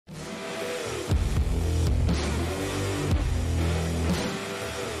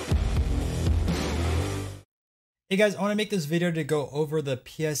Hey guys, I want to make this video to go over the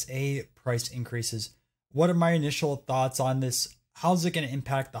PSA price increases. What are my initial thoughts on this? How's it going to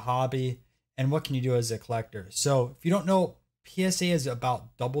impact the hobby? And what can you do as a collector? So if you don't know, PSA has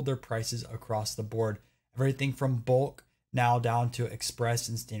about doubled their prices across the board. Everything from bulk now down to express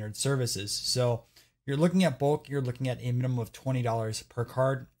and standard services. So you're looking at bulk, you're looking at a minimum of $20 per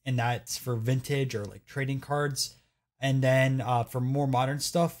card. And that's for vintage or like trading cards. And then for more modern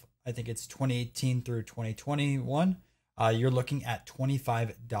stuff, I think it's 2018 through 2021. You're looking at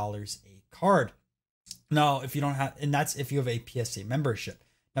 $25 a card. Now, if you don't have, and that's if you have a PSA membership.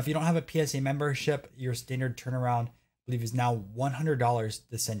 Now, if you don't have a PSA membership, your standard turnaround, I believe, is now $100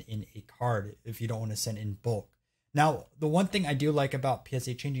 to send in a card if you don't want to send in bulk. Now, the one thing I do like about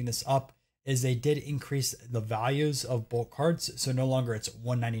PSA changing this up is they did increase the values of bulk cards. So no longer it's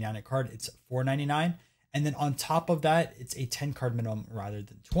 $199 a card, it's $499. And then on top of that, it's a 10 card minimum rather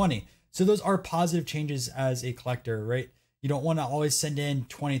than 20. So those are positive changes as a collector, right? You don't want to always send in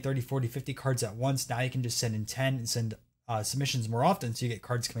 20, 30, 40, 50 cards at once. Now you can just send in 10 and send submissions more often, so you get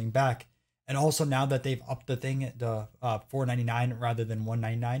cards coming back. And also now that they've upped the thing to $499 rather than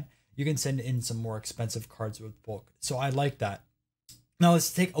 $199, you can send in some more expensive cards with bulk. So I like that. Now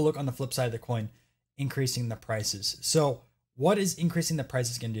let's take a look on the flip side of the coin, increasing the prices. So what is increasing the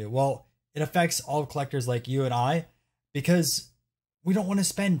prices going to do? Well, it affects all collectors like you and I, because we don't want to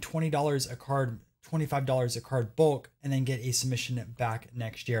spend $20 a card, $25 a card bulk, and then get a submission back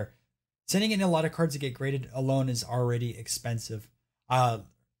next year. Sending in a lot of cards to get graded alone is already expensive.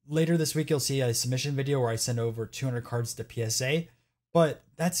 Later this week, you'll see a submission video where I send over 200 cards to PSA, but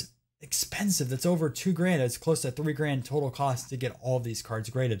that's expensive. That's over $2,000. It's close to $3,000 total cost to get all of these cards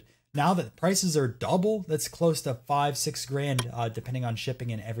graded. Now that prices are double, that's close to $5,000-6,000, depending on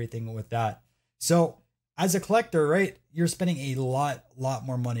shipping and everything with that. So as a collector, right, you're spending a lot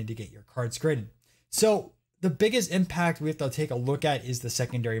more money to get your cards graded. So the biggest impact we have to take a look at is the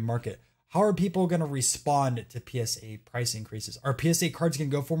secondary market. How are people going to respond to PSA price increases? Are PSA cards going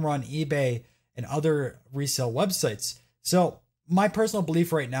to go for more on eBay and other resale websites? So my personal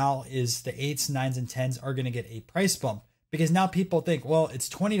belief right now is the 8s, 9s, and 10s are going to get a price bump. Because now people think, well, it's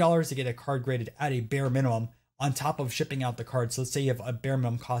 $20 to get a card graded at a bare minimum on top of shipping out the card. So let's say you have a bare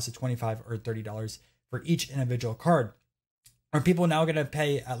minimum cost of $25 or $30 for each individual card. Are people now going to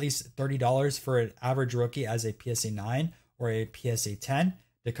pay at least $30 for an average rookie as a PSA 9 or a PSA 10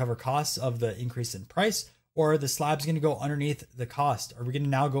 to cover costs of the increase in price? Or are the slabs going to go underneath the cost? Are we going to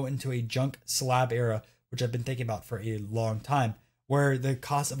now go into a junk slab era, which I've been thinking about for a long time, where the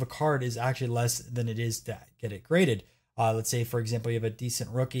cost of a card is actually less than it is to get it graded? Let's say, for example, you have a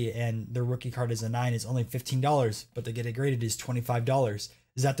decent rookie and their rookie card is a 9, is only $15, but to get it graded is $25.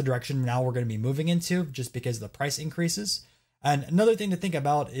 Is that the direction now we're going to be moving into just because of the price increases? And another thing to think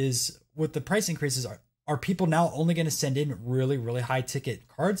about is with the price increases, are people now only going to send in really high ticket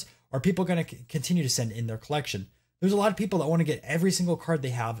cards? Or are people going to continue to send in their collection? There's a lot of people that want to get every single card they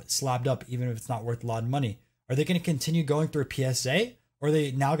have slabbed up, even if it's not worth a lot of money. Are they going to continue going through PSA? Or are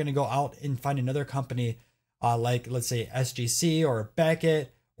they now going to go out and find another company like, let's say, SGC or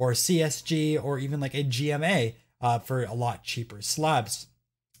Beckett or CSG or even like a GMA for a lot cheaper slabs?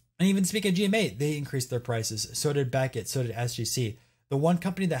 And even speaking of GMA, they increased their prices. So did Beckett, so did SGC. The one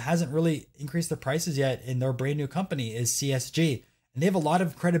company that hasn't really increased the prices yet in their brand new company is CSG. And they have a lot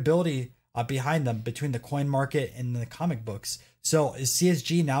of credibility behind them between the coin market and the comic books. So is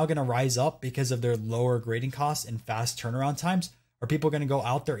CSG now going to rise up because of their lower grading costs and fast turnaround times? Are people going to go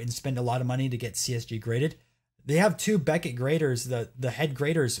out there and spend a lot of money to get CSG graded? They have 2 Beckett graders. The head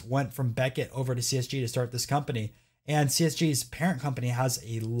graders went from Beckett over to CSG to start this company. And CSG's parent company has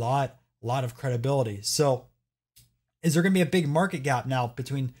a lot of credibility. So is there going to be a big market gap now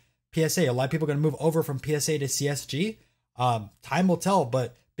between PSA? A lot of people are going to move over from PSA to CSG. Time will tell,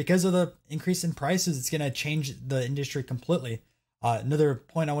 but because of the increase in prices, it's going to change the industry completely. Another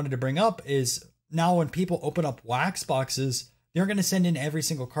point I wanted to bring up is now when people open up wax boxes, they're going to send in every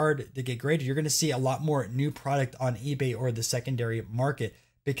single card to get graded. You're going to see a lot more new product on eBay or the secondary market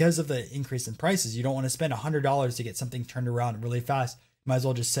because of the increase in prices. You don't want to spend $100 to get something turned around really fast. You might as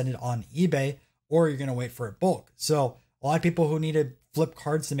well just send it on eBay, or you're going to wait for it bulk. So a lot of people who need to flip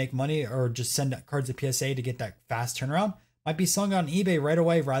cards to make money or just send cards to PSA to get that fast turnaround might be selling on eBay right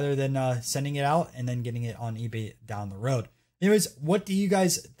away rather than sending it out and then getting it on eBay down the road. Anyways, what do you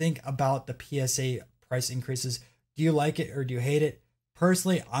guys think about the PSA price increases? Do you like it or do you hate it?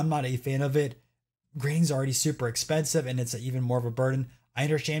 Personally, I'm not a fan of it. Grading's already super expensive and it's even more of a burden. I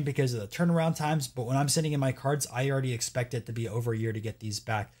understand because of the turnaround times, but when I'm sending in my cards, I already expect it to be over a year to get these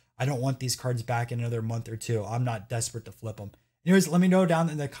back. I don't want these cards back in another month or two. I'm not desperate to flip them. Anyways, let me know down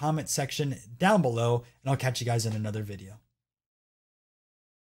in the comment section down below, and I'll catch you guys in another video.